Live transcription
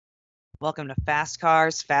Welcome to Fast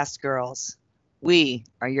Cars, Fast Girls. We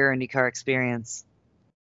are your IndyCar experience.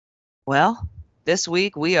 Well, this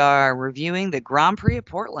week we are reviewing the Grand Prix of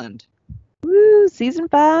Portland. Woo! Season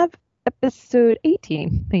 5, Episode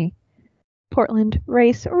 18, the Portland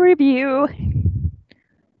Race Review.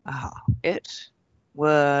 Oh, it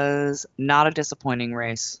was not a disappointing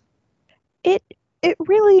race. It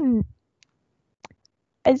really,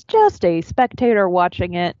 as just a spectator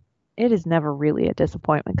watching it, it is never really a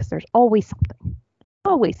disappointment because there's always something.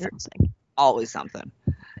 Always something. Always something.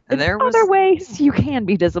 In other ways, you can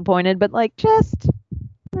be disappointed, but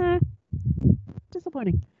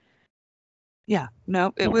disappointing. Yeah,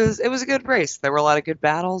 no, it was a good race. There were a lot of good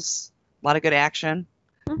battles, a lot of good action.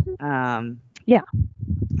 Mm-hmm.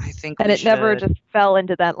 I think it never just fell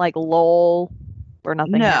into that lull where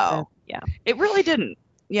nothing happened. Yeah, it really didn't.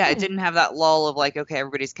 Yeah, it didn't have that lull of okay,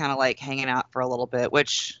 everybody's kind of hanging out for a little bit,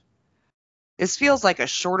 which this feels like a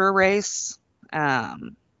shorter race.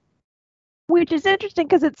 Which is interesting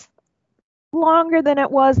because it's longer than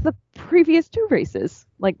it was the previous two races,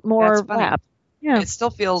 more laps. Yeah, it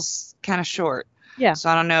still feels kind of short. Yeah.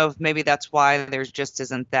 So I don't know if maybe that's why there's just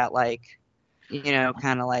isn't that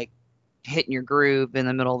kind of hitting your groove in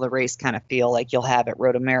the middle of the race kind of feel like you'll have at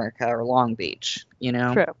Road America or Long Beach,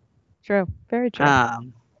 True. Very true.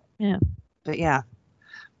 Yeah. But yeah,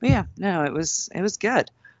 no, it was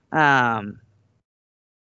good.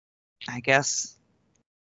 I guess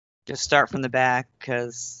just start from the back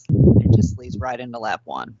because it just leads right into lap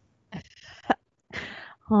 1.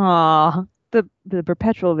 Aw, the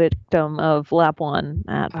perpetual victim of lap 1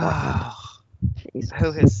 at Portland.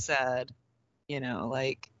 Who has said,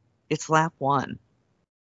 it's lap 1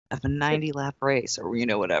 of a 90 lap race or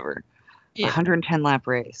whatever, 110 lap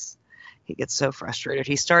race. He gets so frustrated.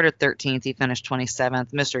 He started 13th. He finished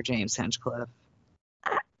 27th. Mr. James Hinchcliffe.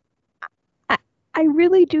 I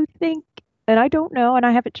really do think, and I don't know, and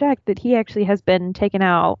I haven't checked, that he actually has been taken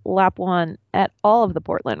out lap 1 at all of the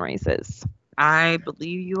Portland races. I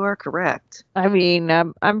believe you are correct. I mean,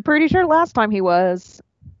 I'm pretty sure last time he was.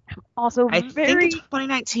 I think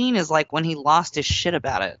 2019 is when he lost his shit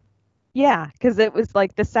about it. Yeah, because it was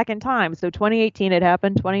the second time. So 2018 it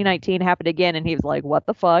happened, 2019 happened again, and he was like, what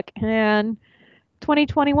the fuck? And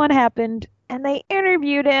 2021 happened, and they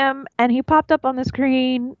interviewed him, and he popped up on the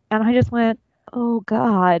screen, and I just went, oh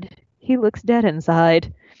God, he looks dead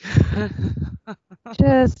inside.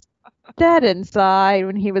 Just dead inside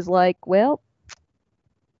when he was like, well,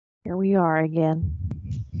 here we are again.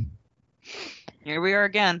 Here we are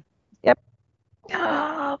again. Yep.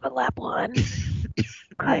 Oh, but lap 1.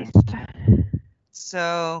 Christ.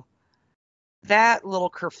 So that little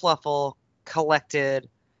kerfluffle collected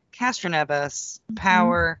Castroneves,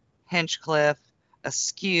 Power, Hinchcliffe,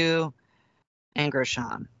 Askew, and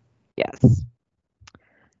Grosjean. Yes.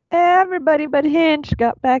 Everybody but Hinch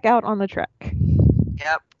got back out on the track.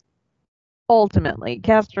 Yep. Ultimately,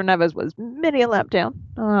 Castroneves was many a lap down.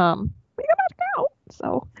 We got back out,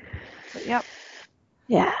 so. But yep.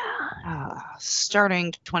 Yeah.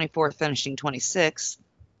 Starting 24th, finishing 26th,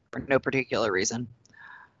 for no particular reason.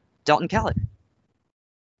 Dalton Kellett.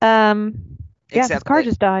 His car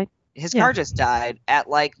just died. His car just died at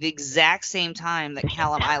the exact same time that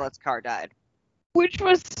Callum Ilett's car died. Which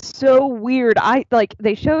was so weird.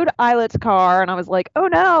 They showed Ilett's car and I was like, oh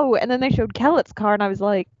no. And then they showed Kellett's car and I was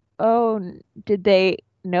like, oh, did they?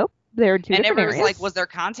 Nope. They're two different areas. And it was was there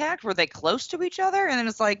contact? Were they close to each other? And then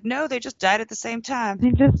it's no, they just died at the same time.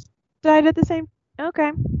 They just died at the same. Okay.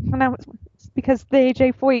 And that was because the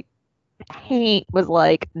AJ Foyt hate was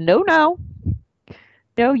no,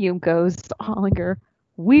 Juncos, Hollinger.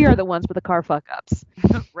 We are the ones with the car fuck ups.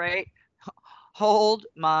 Right? Hold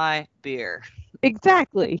my beer.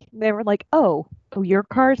 Exactly. They were like, oh, your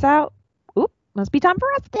car's out? Oop, must be time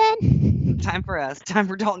for us then. Time for us. Time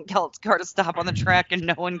for Dalton Kellett's car to stop on the track and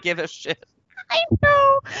no one give a shit. I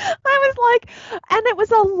know. I was and it was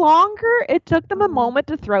it took them a moment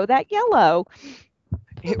to throw that yellow.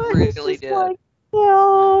 It really did.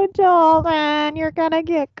 Oh, Dalton, you're going to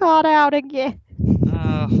get caught out again.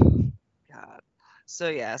 Oh, God.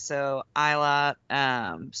 So Ilott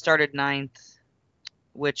started 9th,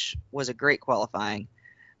 which was a great qualifying,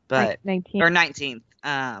 but 19th,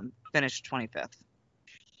 finished 25th.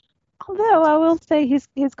 Although I will say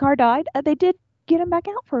his car died, they did get him back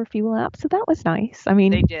out for a few laps, so that was nice. I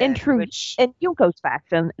mean, in Junko's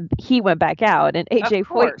fashion, he went back out. In AJ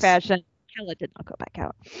Foyt fashion, Kellett did not go back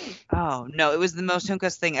out. Oh no, it was the most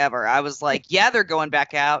Junko's thing ever. I was like, yeah, they're going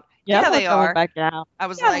back out. Yeah, they are. Back out. I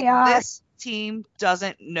was this team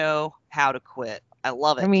doesn't know how to quit. I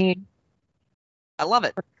love it. I mean, I love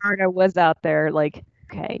it. Ricardo was out there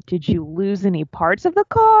okay, did you lose any parts of the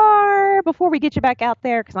car before we get you back out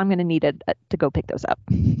there? Because I'm going to need it to go pick those up.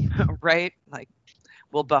 Right? Like,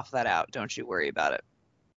 we'll buff that out. Don't you worry about it.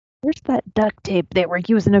 Where's that duct tape they were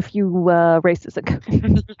using a few races ago?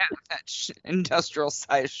 That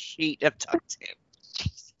industrial-sized sheet of duct tape.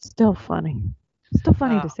 Still funny. Still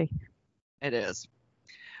funny to see. It is.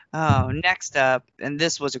 Oh, next up, and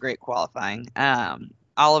this was a great qualifying.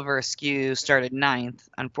 Oliver Askew started 9th,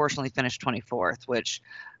 unfortunately finished 24th, which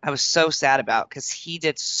I was so sad about because he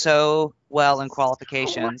did so well in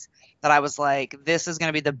qualifications that I was like, this is going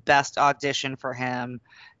to be the best audition for him.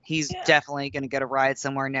 He's definitely going to get a ride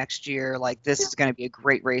somewhere next year. Like, this is going to be a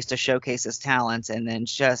great race to showcase his talents, and then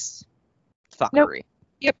just fuckery.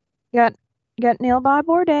 Nope. Yep. Got nailed by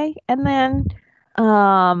Bourdais. And then,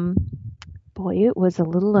 boy, it was a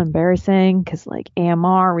little embarrassing because, like,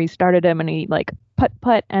 AMR restarted him and he, like,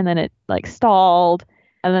 put, and then it, like, stalled.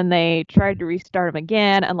 And then they tried to restart him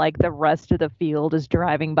again, and, like, the rest of the field is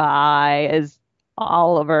driving by as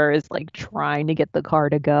Oliver is, like, trying to get the car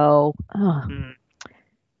to go.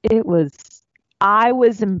 I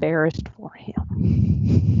was embarrassed for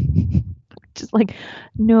him. Just like,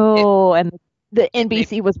 no. And the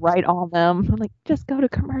NBC was right on them. I'm like, just go to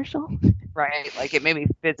commercial. Right. Like, it made me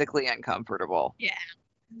physically uncomfortable. Yeah.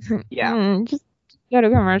 Yeah. Just go to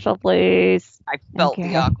commercial, please. I felt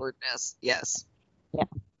the awkwardness. Yes. Yeah.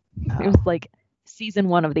 It was like season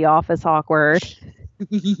 1 of The Office awkward.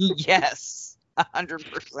 Yes.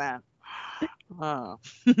 100%. Oh.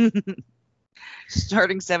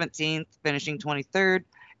 Starting 17th, finishing 23rd,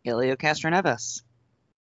 Helio Castroneves.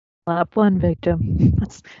 Lap 1 victim.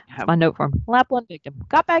 That's my note for him. Lap 1 victim.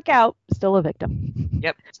 Got back out, still a victim.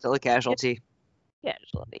 Yep, still a casualty.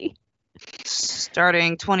 Casualty.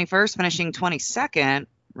 Starting 21st, finishing 22nd,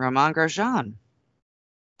 Romain Grosjean.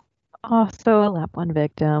 Also a lap 1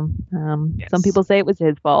 victim. Some people say it was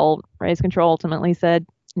his fault. Race control ultimately said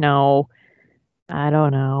no. I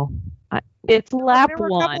don't know. It's lap 1. There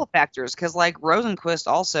were a couple of factors because, like, Rosenquist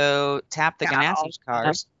also tapped the Ganassi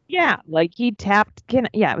cars. Yeah, like he tapped.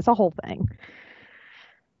 Yeah, it was a whole thing.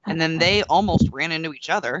 And then they almost ran into each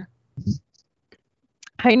other.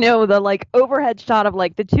 I know, the like overhead shot of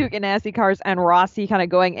like the 2 Ganassi cars and Rossi kind of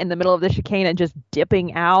going in the middle of the chicane and just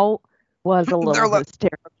dipping out was a little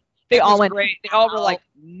hysterical. They all went great. They all were like,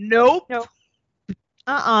 nope.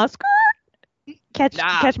 Skirt.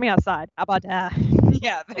 Catch me outside. How about that?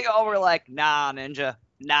 Yeah, they all were like, nah, Ninja.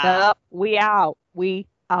 Nah. Nope, we out. We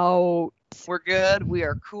out. We're good. We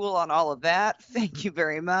are cool on all of that. Thank you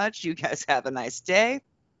very much. You guys have a nice day.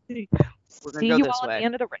 We're going to go this way. At the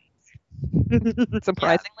end of the race.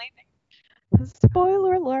 Surprisingly. Yeah.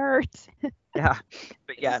 Spoiler alert. Yeah.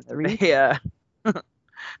 But yeah,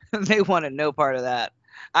 they wanted no part of that.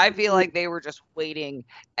 I feel like they were just waiting.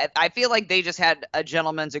 I feel like they just had a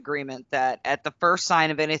gentleman's agreement that at the first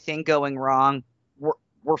sign of anything going wrong,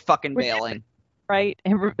 we're fucking bailing. Right?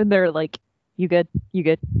 And they're like, you good? You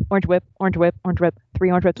good? Orange whip, orange whip, orange whip.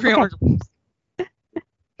 3 orange whips. 3 orange whips.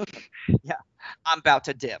 Yeah. I'm about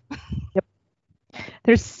to dip. Yep.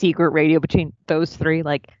 There's secret radio between those 3.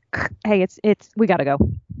 Like, hey, it's we gotta go.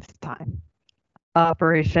 It's time.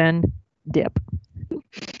 Operation Dip.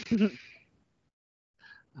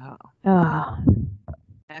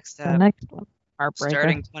 Next up. The next one. Heartbreaker.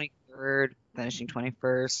 Starting 23rd, finishing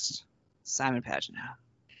 21st. Simon Pagenaud.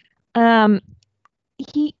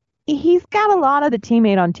 He's got a lot of the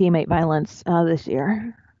teammate-on-teammate violence this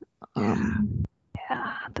year.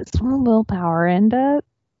 Yeah, this one willpower, and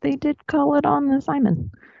they did call it on the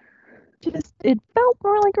Simon. It felt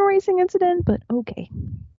more like a racing incident, but okay.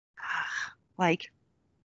 Like,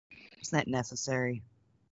 is that necessary?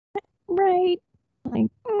 Right.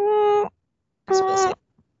 Like,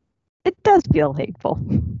 it does feel hateful.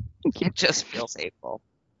 It just feels hateful.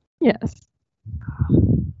 Yes.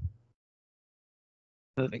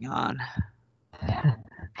 Moving on.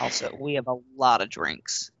 Also, we have a lot of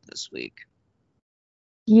drinks this week.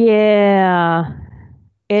 Yeah.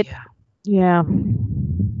 Yeah.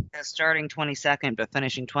 Starting 22nd but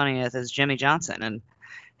finishing 20th is Jimmie Johnson, and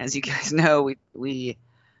as you guys know, we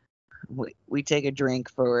take a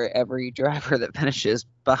drink for every driver that finishes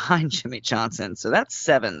behind Jimmie Johnson. So that's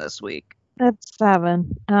 7 this week. That's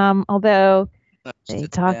 7. Although they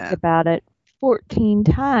talked about it 14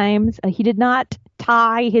 times. He did not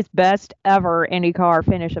tie his best ever IndyCar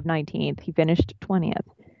finish of 19th. He finished 20th.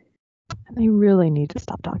 And they really need to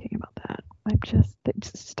stop talking about that. Just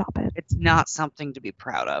stop it. It's not something to be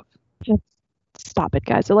proud of. Just stop it,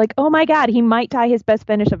 guys. They're like, oh my God, he might tie his best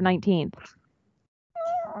finish of 19th.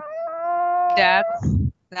 That's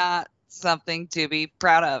not something to be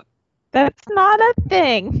proud of. That's not a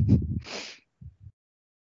thing.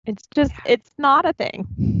 It's just, it's not a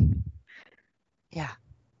thing. Yeah.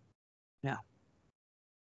 No.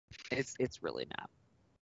 It's really not.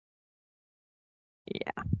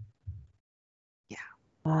 Yeah.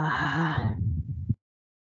 Yeah.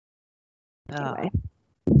 Anyway.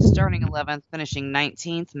 Starting 11th, finishing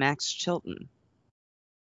 19th, Max Chilton.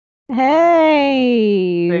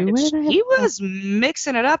 Hey! He was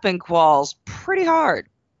mixing it up in quals pretty hard.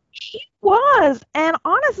 He was. And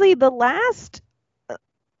honestly, the last,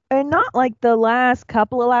 not like the last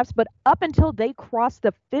couple of laps, but up until they crossed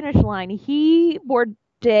the finish line, he,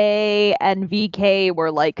 Bourdais, and VK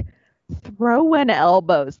were like throwing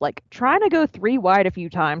elbows, like trying to go 3 wide a few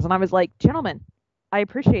times. And I was like, gentlemen, I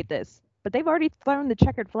appreciate this, but they've already thrown the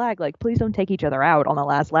checkered flag. Like, please don't take each other out on the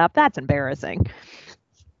last lap. That's embarrassing.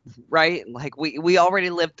 Right? Like we already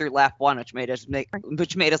lived through lap 1, which made us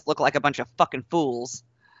look like a bunch of fucking fools.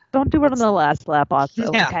 Don't do it on the last lap,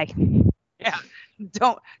 also. Yeah. Okay. Yeah.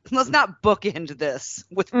 Let's not bookend this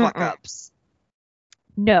with fuck ups.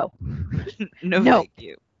 No. No, thank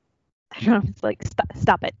you. It's like,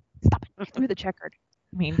 stop it. Stop it. Through the checkered.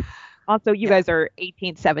 I mean, also, you guys are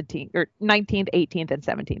 18th, 17th, or 19th, 18th, and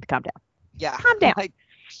 17th. Calm down. Yeah. Calm down. Like,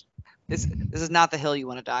 this is not the hill you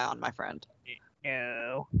want to die on, my friend.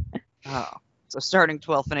 No. Oh. So starting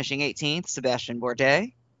 12th, finishing 18th, Sebastian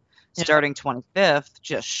Bourdais. Starting 25th,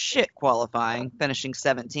 just shit qualifying, finishing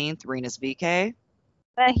 17th, Rinus VeeKay.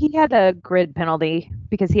 He had a grid penalty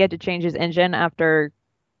because he had to change his engine after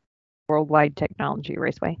Worldwide Technology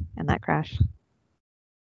Raceway and that crash.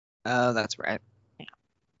 Oh, that's right.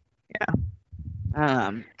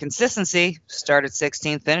 Yeah. Consistency, started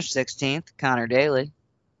 16th, finished 16th, Connor Daly.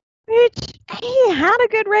 Which, he had a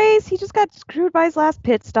good race. He just got screwed by his last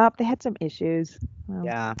pit stop. They had some issues. Well,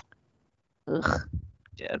 yeah. Ugh.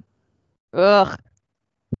 Did. Ugh.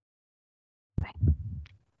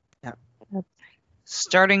 Yeah.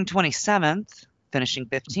 Starting 27th, finishing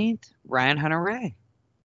 15th, Ryan Hunter-Reay.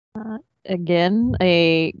 Again,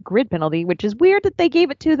 a grid penalty, which is weird that they gave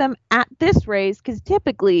it to them at this race, because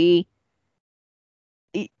typically,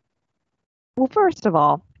 well, first of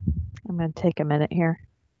all, I'm going to take a minute here.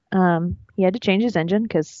 He had to change his engine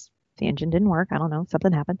because the engine didn't work. I don't know.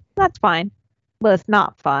 Something happened. That's fine. Well, it's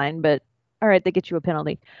not fine, but all right, they get you a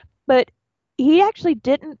penalty. But he actually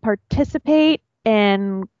didn't participate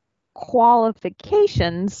in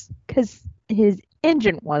qualifications because his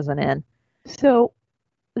engine wasn't in. So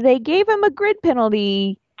they gave him a grid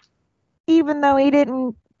penalty even though he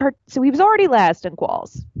didn't. So he was already last in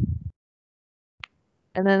quals.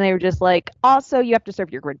 And then they were just like, also, you have to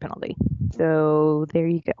serve your grid penalty. So there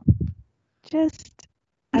you go. Just,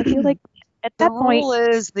 I feel like at that point. The rule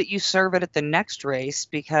is that you serve it at the next race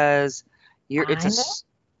because because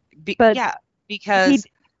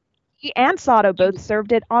he and Sato both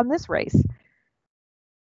served it on this race.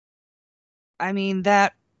 I mean,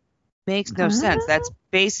 that makes no sense. That's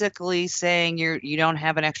basically saying you don't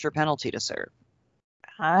have an extra penalty to serve.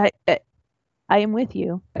 I am with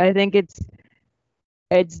you. I think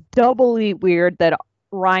it's doubly weird that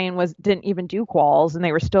Ryan didn't even do quals and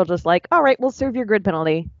they were still just like, all right, we'll serve your grid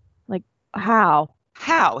penalty. Like, how?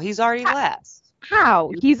 He's already last.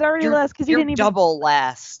 How? He's already last because he didn't even double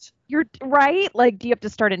last. You're right. Like, do you have to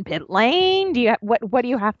start in pit lane? Do you what do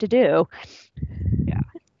you have to do? Yeah.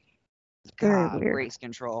 Very weird. Race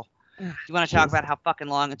control. Do you want to talk about how fucking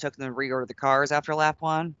long it took them to reorder the cars after lap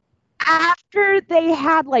 1? After they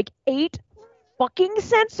had like 8 fucking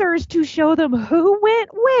sensors to show them who went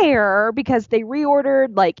where, because they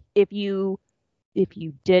reordered, like, if you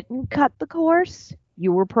didn't cut the course,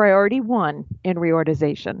 you were priority 1 in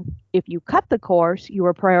reorganization. If you cut the course, you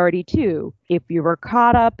were priority 2. If you were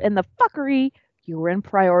caught up in the fuckery, you were in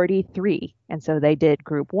priority 3. And so they did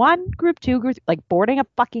group 1, group 2, like boarding a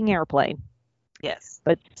fucking airplane. Yes.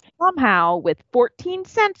 But somehow, with 14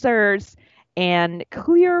 sensors and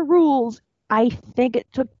clear rules, I think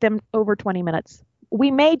it took them over 20 minutes. We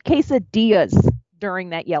made quesadillas during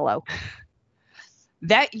that yellow.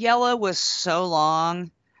 That yellow was so long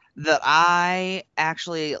that I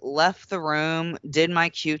actually left the room, did my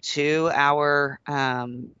Q2 hour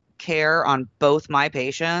care on both my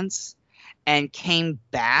patients, and came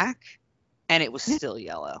back, and it was still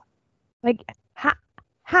yellow. Like,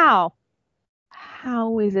 how?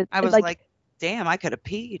 How is it? I was like, damn, I could have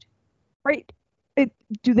peed. Right.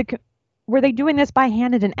 Were they doing this by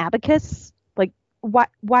hand at an abacus? Like,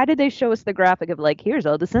 why did they show us the graphic of, like, here's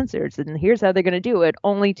all the sensors and here's how they're going to do it,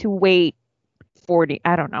 only to wait 40,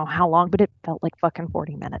 I don't know how long, but it felt like fucking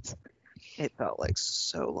 40 minutes. It felt like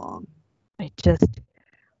so long. It just,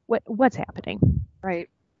 what's happening? Right.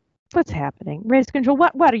 What's happening? Race control,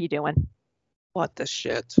 what are you doing? What the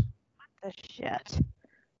shit? What the shit?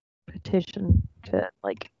 petition to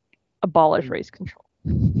abolish race control.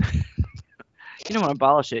 You don't want to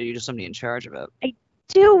abolish it. You're just somebody in charge of it. I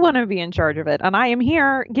do want to be in charge of it, and I am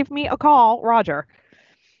here. Give me a call, Roger.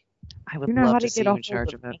 I would love to see you in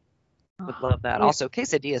charge of it. Would love that. Also,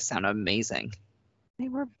 quesadillas sound amazing. They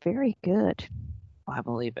were very good. I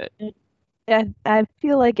believe it. I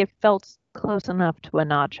feel like it felt close enough to a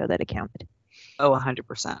nacho that it counted. Oh,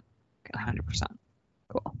 100%. 100%.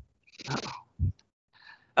 Cool.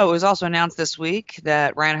 Oh, it was also announced this week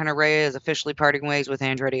that Ryan Hunter-Reay is officially parting ways with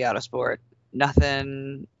Andretti Autosport.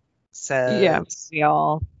 Nothing says.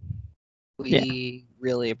 Yeah, we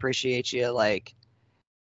really appreciate you.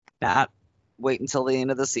 Not wait until the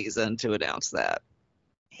end of the season to announce that.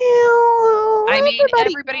 I mean,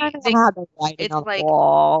 everybody thinks it's like.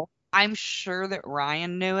 Wall. I'm sure that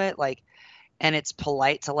Ryan knew it, and it's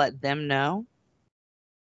polite to let them know.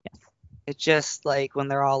 Yes. It's just when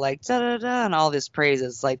they're all da da da and all this praise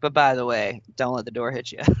is but by the way, don't let the door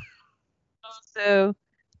hit you. So,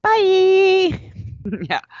 bye.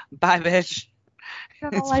 Yeah, bye, bitch.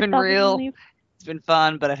 It's been real. It's been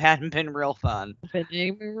fun, but it hadn't been real fun.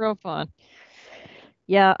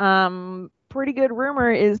 Yeah. Pretty good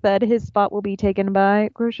rumor is that his spot will be taken by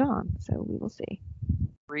Grosjean. So we will see.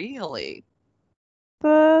 Really?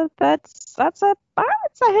 That's a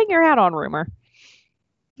hang your hat on rumor.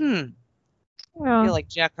 I feel like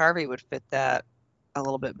Jack Harvey would fit that a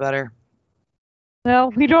little bit better.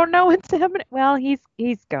 No, we don't know what's happening. Well, he's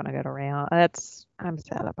gonna go to Real. I'm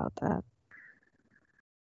sad about that.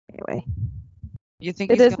 Anyway, you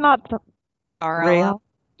think it is not Real?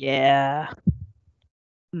 Yeah.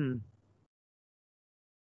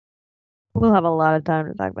 We'll have a lot of time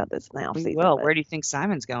to talk about this now. We will. Where do you think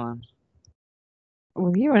Simon's going?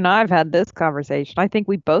 Well, you and I have had this conversation. I think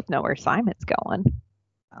we both know where Simon's going.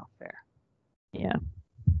 Oh, fair. Yeah.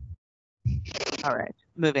 All right.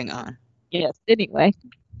 Moving on. Yes. Anyway,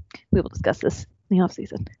 we will discuss this in the off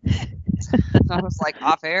season. I was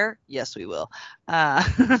off air? Yes, we will.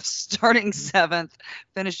 Starting 7th,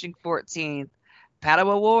 finishing 14th, Pato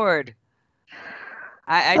O'Ward.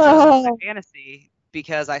 I chose my fantasy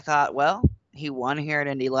because I thought, well, he won here at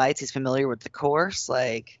Indy Lights. He's familiar with the course.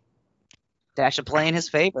 That should play in his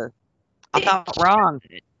favor. I thought wrong.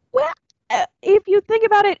 Well, if you think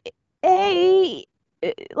about it,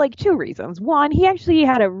 two reasons. One, he actually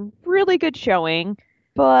had a really good showing,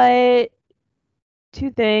 but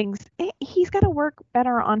two things. He's got to work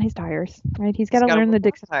better on his tires, right? He's got to learn the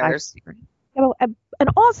Dixon tires. And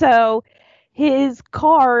also, his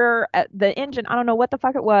car, the engine, I don't know what the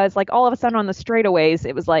fuck it was. All of a sudden on the straightaways,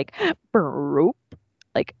 it was broop,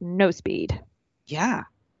 no speed. Yeah.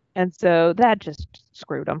 And so that just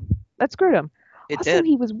screwed him. That screwed him. It also, did.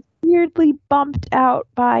 He was weirdly bumped out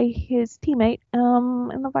by his teammate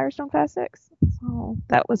in the Firestone Fast 6. So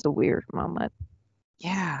that was a weird moment.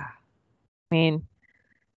 Yeah. I mean,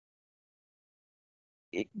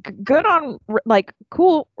 good on,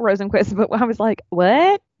 cool Rosenquist, but I was like,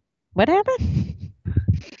 what? What happened?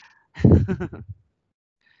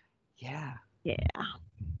 Yeah. Yeah.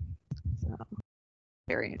 So,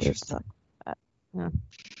 very interesting. Yeah.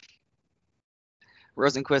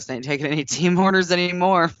 Rosenquist ain't taking any team orders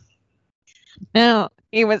anymore. No,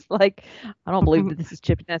 he was like, I don't believe that this is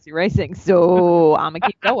Chip Ganassi Racing, so I'm gonna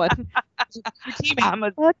keep going. I'm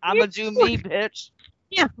gonna do me, bitch.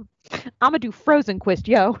 Yeah, I'm gonna do Frozenquist,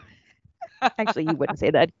 yo. Actually, he wouldn't say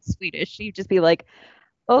that. He's Swedish. He'd just be like,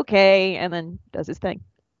 okay, and then does his thing.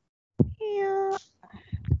 Yeah.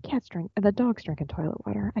 The dog's drinking toilet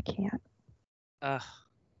water. I can't.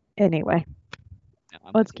 Anyway,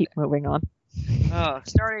 let's keep moving on.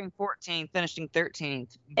 Starting 14th, finishing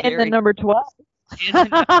 13th. And the number 12.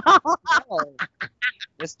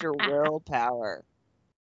 Mr. Willpower.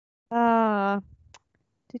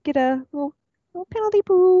 Did get a little penalty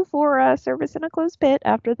poo for service in a closed pit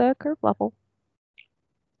after the curb level.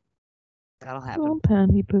 That'll happen. Little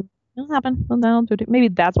penalty poo. It'll happen. Maybe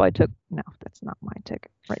that's why I took. No, that's not why I took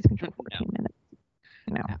race control 14 minutes.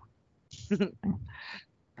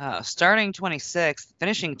 No. Starting 26th,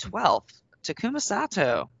 finishing 12th. Takuma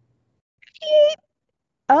Sato.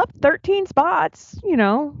 Up 13 spots,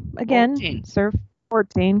 again, 14. served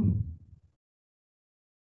 14.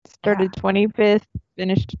 Started 25th,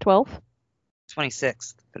 finished 12th.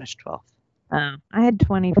 26th, finished 12th. I had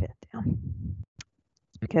 25th down.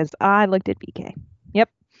 Because I looked at BK. Yep.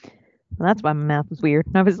 Well, that's why my math was weird.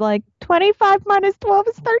 And I was like, 25 minus 12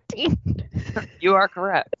 is 13. You are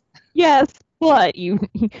correct. Yes, but you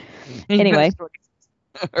anyway.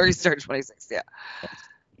 Or you started 26th, yeah.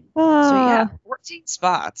 So yeah, 14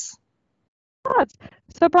 spots.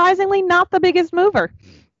 Surprisingly not the biggest mover.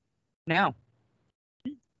 No.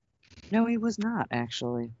 No, he was not,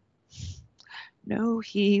 actually. No,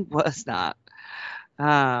 he was not.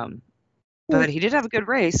 But he did have a good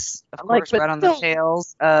race, of course, right on the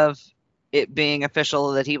tails of it being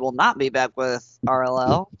official that he will not be back with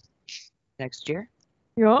RLL next year.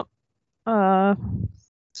 Yep.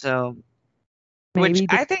 So, which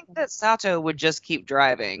I think that Sato would just keep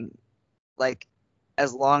driving, like,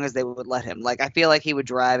 as long as they would let him. Like, I feel like he would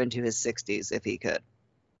drive into his 60s if he could.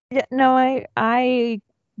 Yeah, no,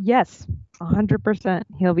 yes, 100%.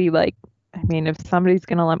 He'll be like, I mean, if somebody's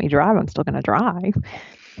gonna let me drive, I'm still gonna drive.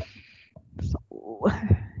 So,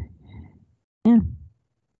 yeah.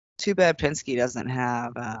 Too bad Penske doesn't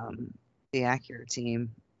have the Acura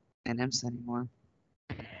team in IMSA anymore.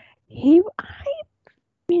 Yeah.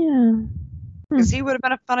 Because he would have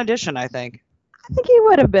been a fun addition, I think. I think he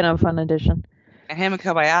would have been a fun addition. And him and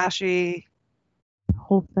Kobayashi.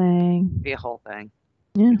 Whole thing. Be a whole thing.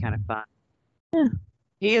 Yeah. Be kind of fun. Yeah.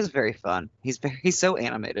 He is very fun. He's so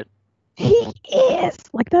animated. He is.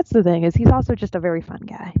 Like, that's the thing, is he's also just a very fun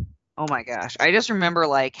guy. Oh my gosh. I just remember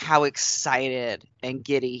like how excited and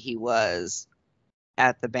giddy he was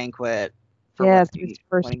at the banquet for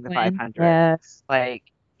winning the 500. Yes. Like,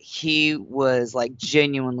 he was like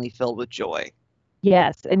genuinely filled with joy.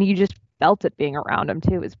 Yes, and you just felt it being around him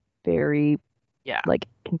too. It was very like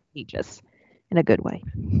contagious in a good way.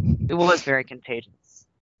 It was very contagious.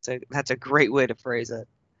 So that's a great way to phrase it.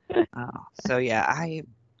 So yeah, I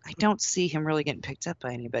don't see him really getting picked up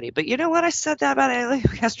by anybody. But you know what? I said that about Elio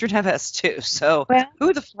Castroneves too. So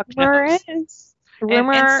who the fuck knows? And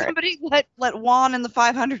somebody let Juan in the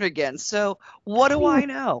 500 again. So what do I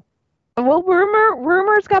know? Well,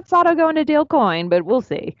 rumors got Sato going to Dale Coyne, but we'll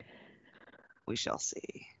see. We shall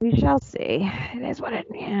see. We shall see. It is what it.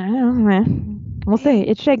 Yeah, we'll see.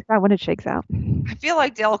 It shakes out when it shakes out. I feel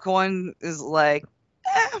like Dale Coyne is like,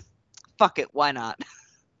 fuck it, why not?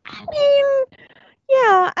 I mean,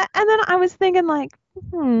 yeah. And then I was thinking like,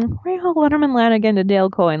 Rahal Letterman Lanigan to Dale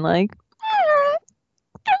Coyne, like,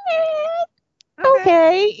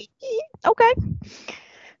 okay.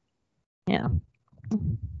 Yeah.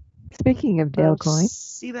 Speaking of Dale Coyne,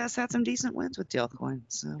 Seabass had some decent wins with Dale Coyne.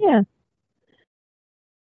 So yeah.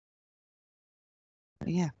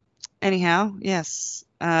 Yeah. Anyhow, yes.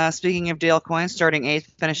 Speaking of Dale Coyne, starting 8th,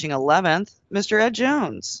 finishing 11th, Mr. Ed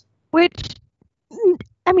Jones. Which,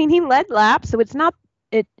 I mean, he led laps, so it's not.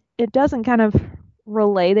 It doesn't kind of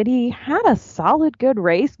relay that he had a solid, good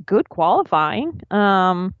race, good qualifying.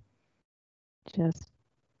 Just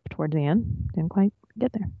towards the end, didn't quite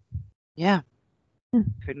get there. Yeah.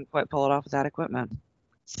 Couldn't quite pull it off without equipment.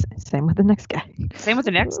 Same with the next guy.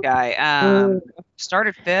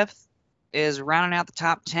 Started 5th, is rounding out the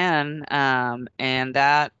top 10, and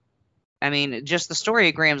that, I mean, just the story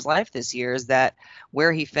of Graham's life this year is that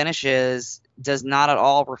where he finishes does not at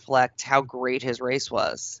all reflect how great his race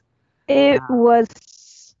was. So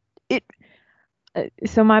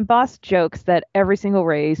my boss jokes that every single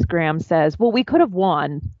race Graham says, well, we could have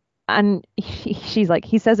won. And she's like,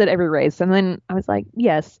 he says it every race. And then I was like,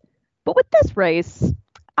 yes, but with this race,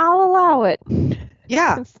 I'll allow it.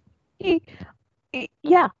 Yeah. He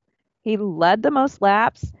led the most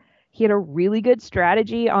laps. He had a really good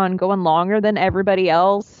strategy on going longer than everybody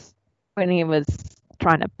else when he was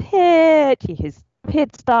trying to pit. His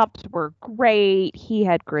pit stops were great. He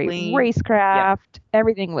had great racecraft. Yep.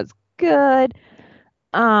 Everything was good.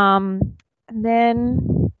 And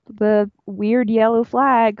then the weird yellow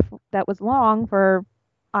flag that was long for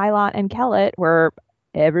Ilott and Kellett, where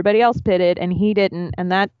everybody else pitted and he didn't,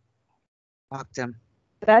 and that fucked him.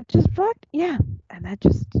 That just fucked, yeah. And that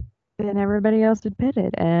just, then everybody else had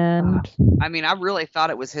pitted, and I mean, I really thought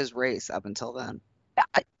it was his race up until then.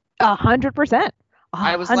 100%.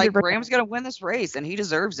 I was like, Graham's gonna win this race, and he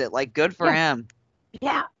deserves it. Like, good for him.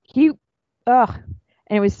 Yeah,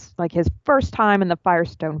 and it was like his first time in the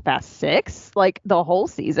Firestone Fast 6, like the whole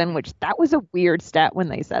season, which that was a weird stat when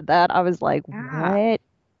they said that. I was like, what?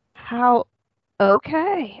 How?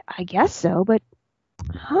 Okay, I guess so, but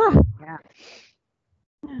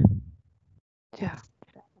Yeah.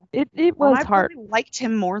 It was hard. I really liked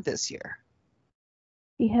him more this year.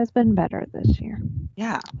 He has been better this year.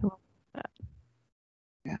 Yeah.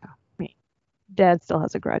 Dad still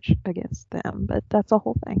has a grudge against them, but that's a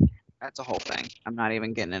whole thing. That's a whole thing. I'm not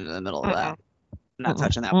even getting into the middle of that. I'm not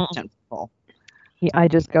touching that with 10 football. Yeah, I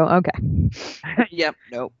just go, okay. Yep.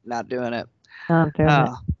 Nope. Not doing it. Not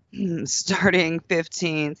doing it. Starting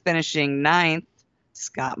 15th, finishing 9th,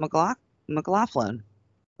 Scott McLaughlin.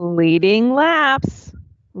 Leading laps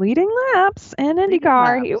in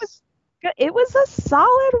IndyCar. It was a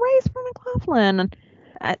solid race for McLaughlin.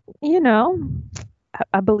 I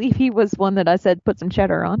believe he was one that I said put some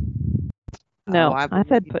cheddar on. No, I I believe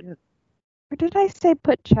said you put. did. Or did I say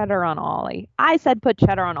put cheddar on Ollie? I said put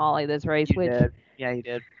cheddar on Ollie this race, You which did. Yeah, you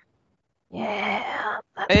did. yeah,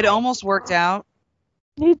 It almost worked out.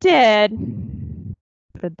 you did.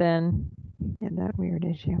 But then had that weird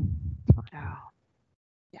issue. Oh.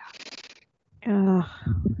 Ugh.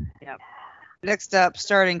 Yep. Next up,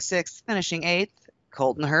 starting 6th, finishing 8th,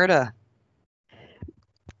 Colton Herta.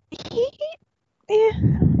 I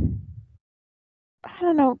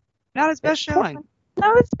don't know. Not his best showing.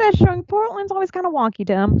 No, his best showing. Portland's always kind of wonky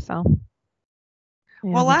to him, so.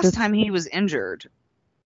 Yeah, Well, last time he was injured.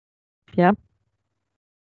 Yep.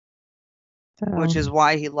 So, which is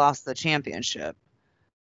why he lost the championship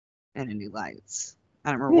in Indy Lights.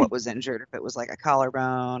 I don't remember what was injured, if it was like a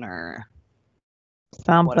collarbone or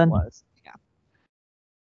something. what it was. Yeah.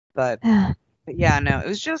 But yeah, no, it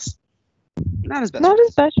was just not his best. Not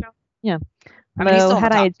his best show. Yeah. I mean, he's still in the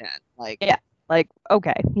top 10. Like, yeah, like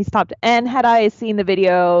okay, he's top 10. And had I seen the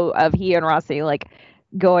video of he and Rossi like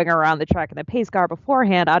going around the track in the pace car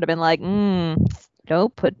beforehand, I'd have been like,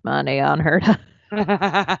 don't put money on her.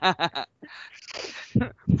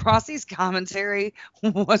 Rossi's commentary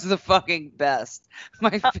was the fucking best.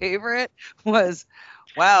 My favorite was,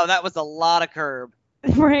 wow, that was a lot of curb.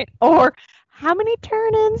 Right. Or how many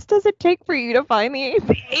turn-ins does it take for you to find the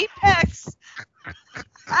apex?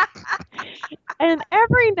 And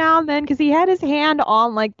every now and then, because he had his hand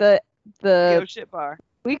on like the oh shit bar.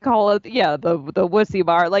 We call it, yeah, the wussy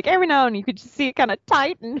bar. Like every now and then you could just see it kind of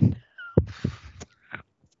tighten.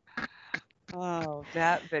 Oh,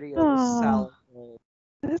 that video was solid.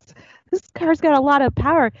 This car's got a lot of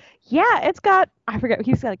power. Yeah, it's got, I forget what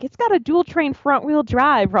he said, like, it's got a dual train front wheel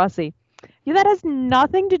drive, Rossi. Yeah, that has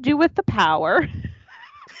nothing to do with the power.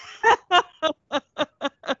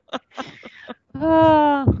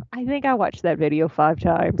 I think I watched that video 5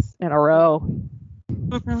 times in a row.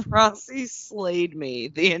 Rossi slayed me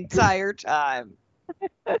the entire time.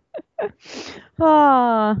 It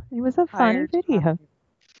was a funny video.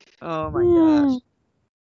 Oh my gosh.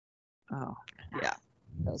 Oh, yeah.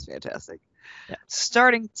 That was fantastic. Yeah.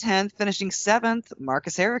 Starting 10th, finishing 7th,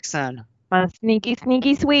 Marcus Ericsson. My sneaky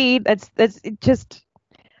Swede. That's just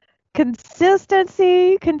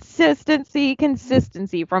consistency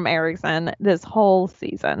from Ericsson this whole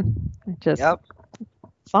season. Just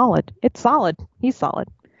solid. It's solid. He's solid.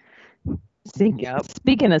 Speaking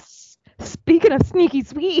of sneaky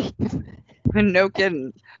Swede. No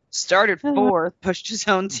kidding. Started 4th, pushed his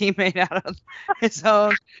own teammate out of his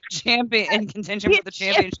own champion in contention for the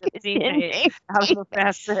championship teammate out of the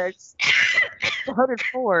Fast 6. Started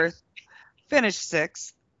 4th, finished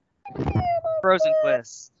 6th. Frozen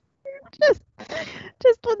Twist. Just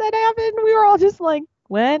when that happened, we were all just like,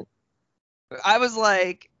 what? I was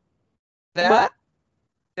like, that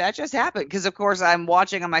just happened. Because, of course, I'm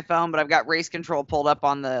watching on my phone, but I've got race control pulled up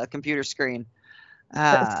on the computer screen.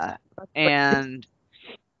 And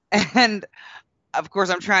of course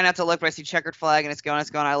I'm trying not to look, but I see checkered flag and it's going.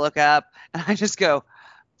 I look up and I just go,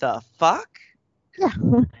 the fuck? Yeah.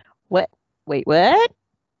 What? Wait, what?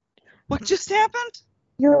 What just happened?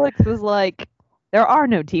 Your look was like, there are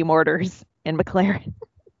no team orders in McLaren.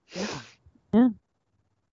 Yeah.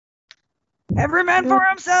 Every man for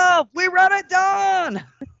himself. We run it down.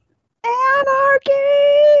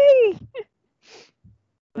 Anarchy.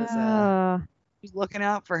 He's looking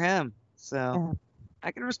out for him. So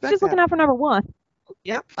I can respect She's that. looking out for number 1.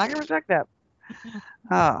 Yep, I can respect that.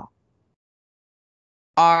 Oh.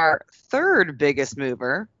 Our third biggest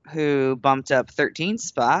mover, who bumped up 13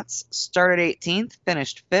 spots, started 18th,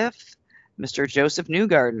 finished 5th, Mr. Joseph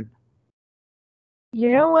Newgarden.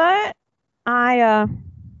 You know what? I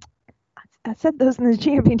said those in the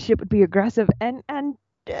championship would be aggressive, and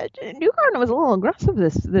Newgarden was a little aggressive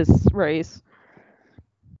this race.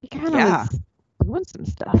 He kind of was doing some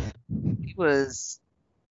stuff. He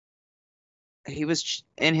was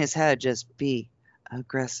in his head, just be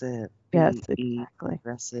aggressive. Yes, exactly.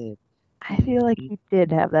 Aggressive. I feel like he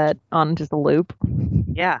did have that on just a loop.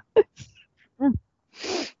 Yeah.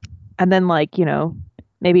 And then, like, you know,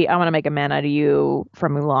 maybe I want to make a man out of you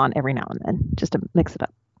from Mulan every now and then, just to mix it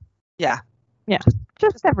up. Yeah. Yeah.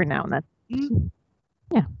 Just every now and then. Mm-hmm.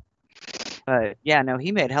 Yeah. But yeah, no,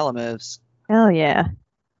 he made hella moves. Hell yeah.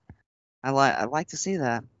 I like to see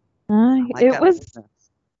that.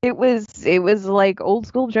 It was like old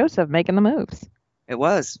school Joseph making the moves. It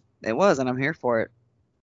was, and I'm here for it.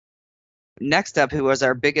 Next up, who was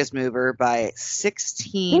our biggest mover by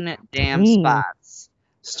 16 damn spots.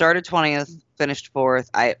 Started 20th, finished 4th.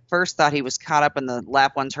 I at first thought he was caught up in the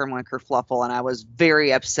lap 1 turn 1 kerfluffle, and I was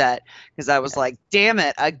very upset because I was like, damn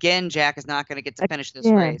it, again, Jack is not going to get to finish this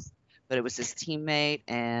race. But it was his teammate,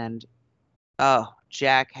 and Oh,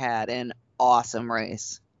 Jack had an awesome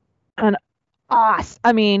race. An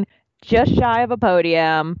I mean, just shy of a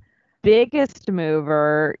podium, biggest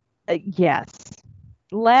mover. Yes.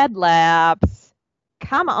 Led laps.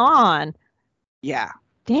 Come on. Yeah.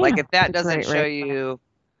 Damn. Like, if that it's a doesn't great show race. you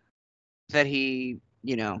that he,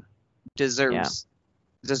 deserves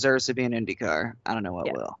to be an IndyCar, I don't know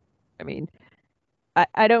what will. I mean,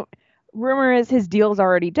 I don't. Rumor is his deal's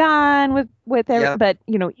already done with Yep. but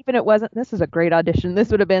even it wasn't. This is a great audition. This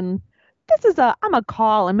would have been. I'm a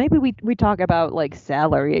call, and maybe we talk about like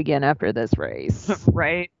salary again after this race.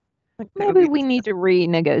 Right. Like, maybe we need to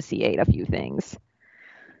renegotiate a few things.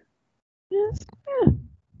 Yes. Yeah.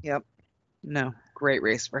 Yep. No, great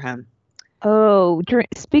race for him. Oh,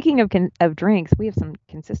 speaking of drinks, we have some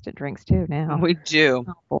consistent drinks too now. We do.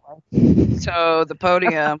 Oh, boy. So the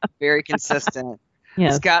podium, very consistent.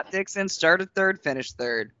 Yes. Scott Dixon started third, finished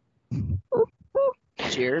third.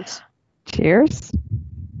 Cheers. Cheers.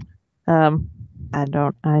 I'm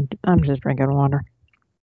just drinking water.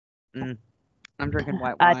 I'm drinking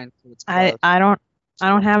white wine. So it's I don't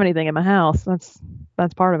have anything in my house. That's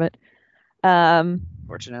part of it.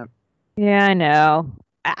 Fortunate. Yeah, I know.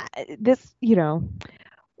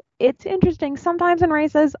 It's interesting. Sometimes in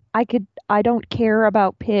races, I don't care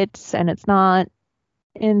about pits and it's not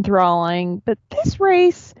enthralling. But this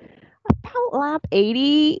race, about lap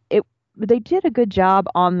 80, they did a good job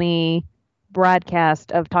on the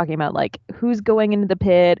broadcast of talking about like who's going into the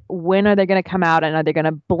pit, when are they going to come out, and are they going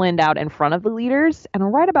to blend out in front of the leaders.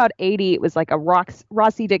 And right about 80, it was like a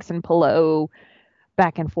Rossi Dixon Palou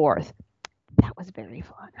back and forth. That was very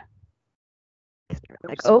fun.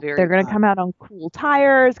 Like, they're going to come out on cool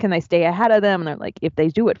tires. Can they stay ahead of them? And they're like, if they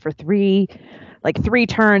do it for three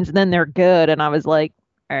turns, then they're good. And I was like,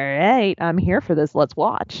 all right, I'm here for this. Let's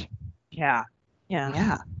watch. Yeah.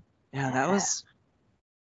 That was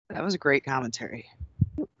a great commentary.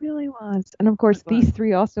 It really was. And of course, these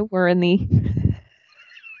three also were in the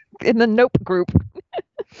Nope group.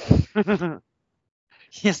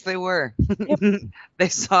 Yes, they were. Yep. They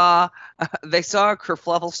saw a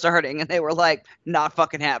kerfluffle starting, and they were like, "Not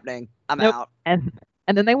fucking happening. I'm out." And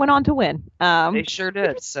then they went on to win. They sure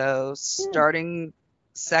did. So starting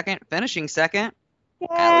second, finishing second, Yay!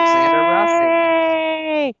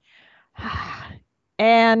 Alexander Rossi.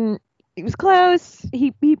 And it was close.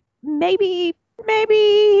 He maybe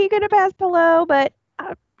he could have passed below, but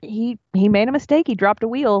he made a mistake. He dropped a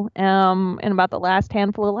wheel in about the last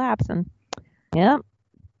handful of laps, and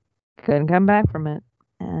couldn't come back from it.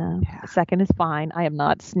 Second is fine. I am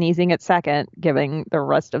not sneezing at second, given the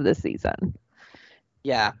rest of this season.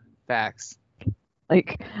 Yeah, facts.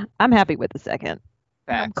 Like, I'm happy with the second.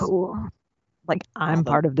 Facts. I'm cool. Like, I'm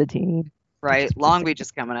part of the team. Right. Long Beach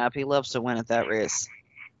is coming up. He loves to win at that race.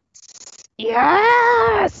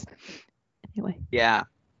 Yes! Anyway. Yeah.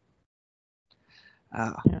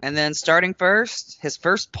 And then starting first, his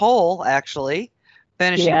first pole, actually,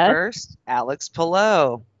 finishing first, Alex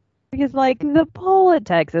Palou. Because, like, the pole at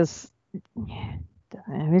Texas...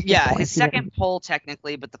 Yeah, his second pole,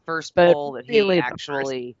 technically, but the first pole that he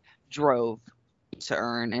actually drove to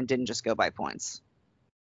earn and didn't just go by points.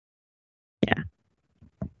 Yeah.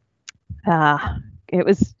 It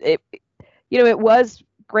was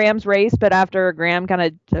Graham's race, but after Graham kind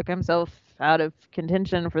of took himself out of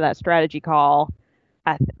contention for that strategy call,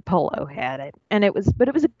 Palou had it. And it was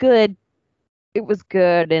good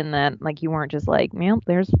in that, like, you weren't just like,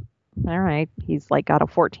 there's, all right, he's like got a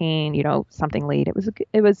 14, something lead. It was a good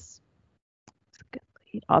lead.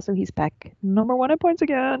 Also, he's back number 1 in points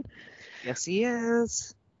again. Yes, he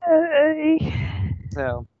is. Hey.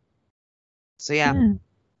 So yeah.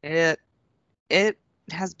 It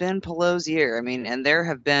has been Palou's year. I mean, and there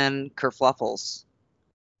have been kerfluffles.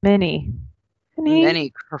 Many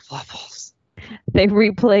kerfluffles. They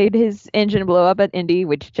replayed his engine blow up at Indy,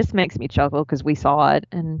 which just makes me chuckle because we saw it,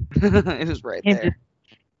 and it was right there.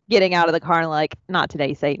 Getting out of the car and like, not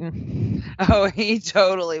today, Satan. Oh, he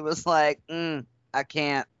totally was like, I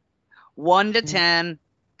can't. 1 to 10,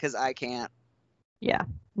 because I can't. Yeah.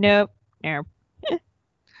 Nope.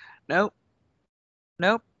 Nope.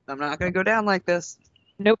 I'm not going to go down like this.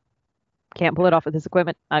 Nope. Can't pull it off with this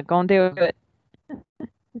equipment. Not going to do it.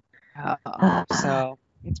 So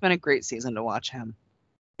it's been a great season to watch him.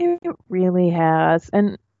 It really has.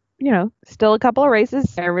 And, still a couple of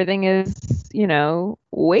races. Everything is,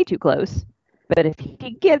 way too close. But if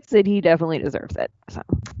he gets it, he definitely deserves it. So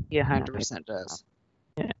he 100% does.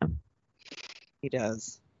 Yeah. He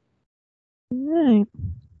does. All right.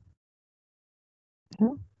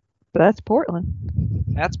 Well, that's Portland.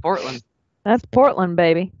 That's Portland,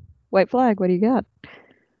 baby. White flag, what do you got?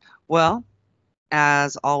 Well,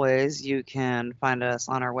 As always, you can find us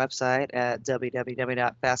on our website at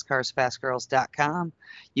www.fastcarsfastgirls.com.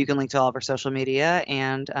 You can link to all of our social media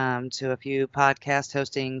and to a few podcast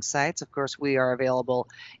hosting sites. Of course, we are available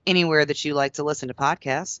anywhere that you like to listen to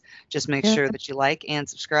podcasts. Just make Yeah. sure that you like and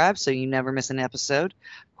subscribe so you never miss an episode.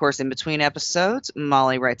 Of course, in between episodes,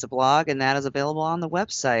 Molly writes a blog, and that is available on the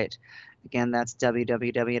website. Again, that's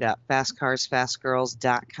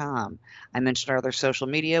www.fastcarsfastgirls.com. I mentioned our other social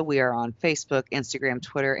media. We are on Facebook, Instagram,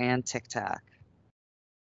 Twitter, and TikTok.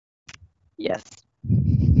 Yes.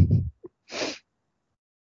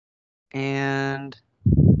 And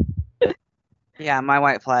yeah, my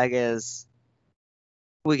white flag is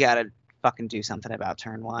we gotta fucking do something about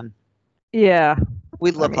turn one. Yeah.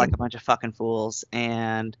 We look like a bunch of fucking fools,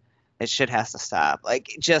 and it shit has to stop.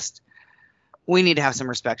 Like, just we need to have some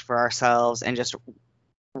respect for ourselves and just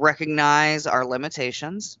recognize our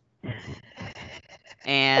limitations.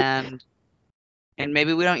 And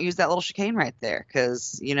maybe we don't use that little chicane right there,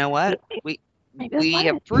 because you know what? We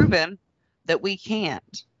have proven that we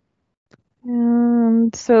can't.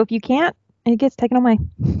 So if you can't, it gets taken away.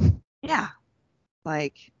 Yeah.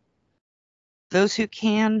 Like, those who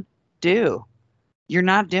can do. You're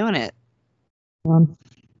not doing it. You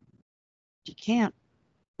can't.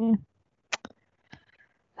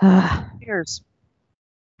 Cheers.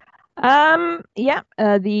 Yeah.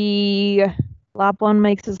 The lap one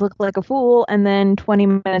makes us look like a fool, and then 20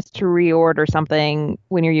 minutes to reorder something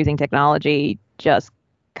when you're using technology just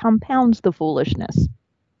compounds the foolishness.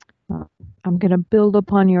 I'm gonna build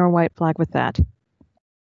upon your white flag with that.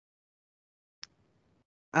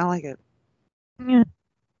 I like it. Yeah.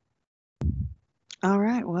 All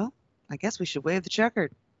right. Well, I guess we should wave the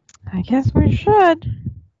checkered. I guess we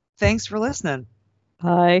should. Thanks for listening.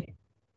 Bye.